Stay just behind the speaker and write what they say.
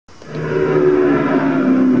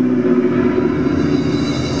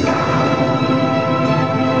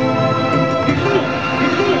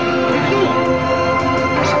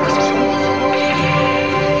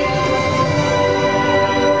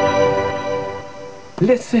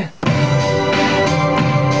Listen.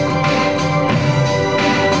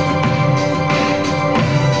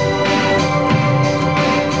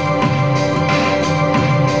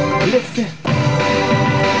 Listen.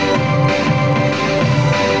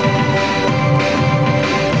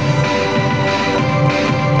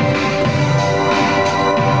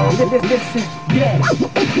 Listen, yeah.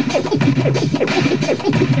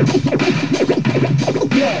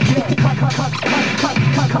 Yeah, yeah.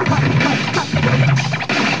 Cut.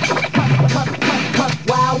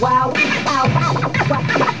 Wow, wow, wow,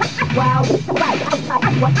 wow,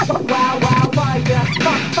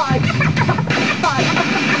 fire,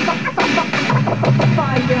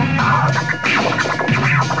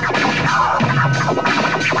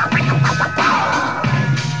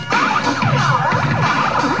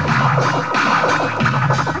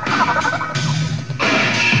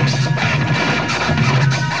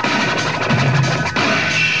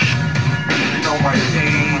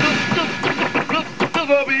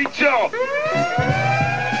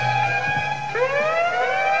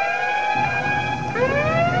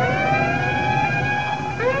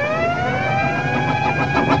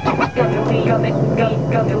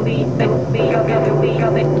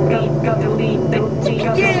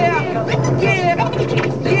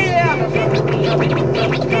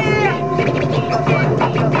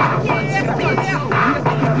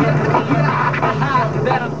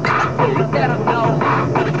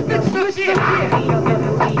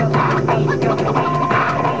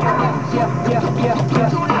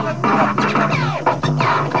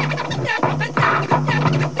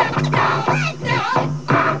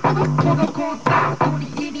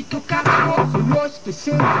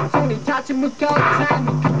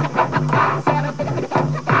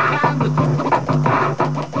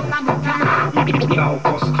今起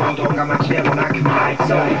こす行動が街でもなく未来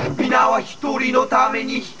そう皆は一人のため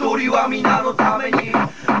に一人は皆のために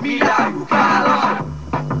未来を変えろ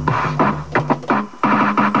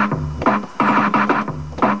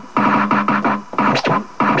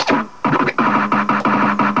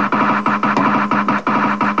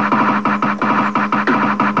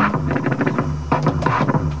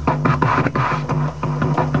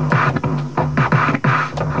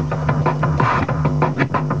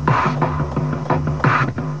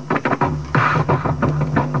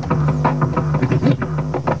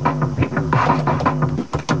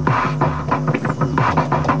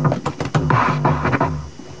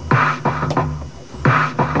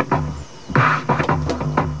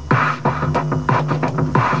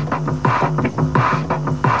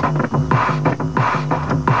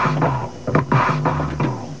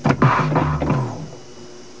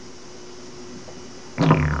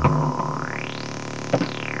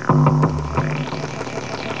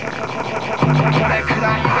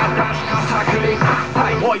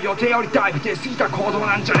おい予定よりだいぶ出過ぎた行動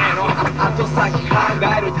なんじゃねえの後先考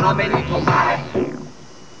えるために止まれ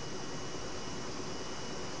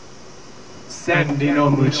千里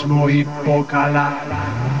の道も一歩か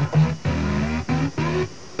ら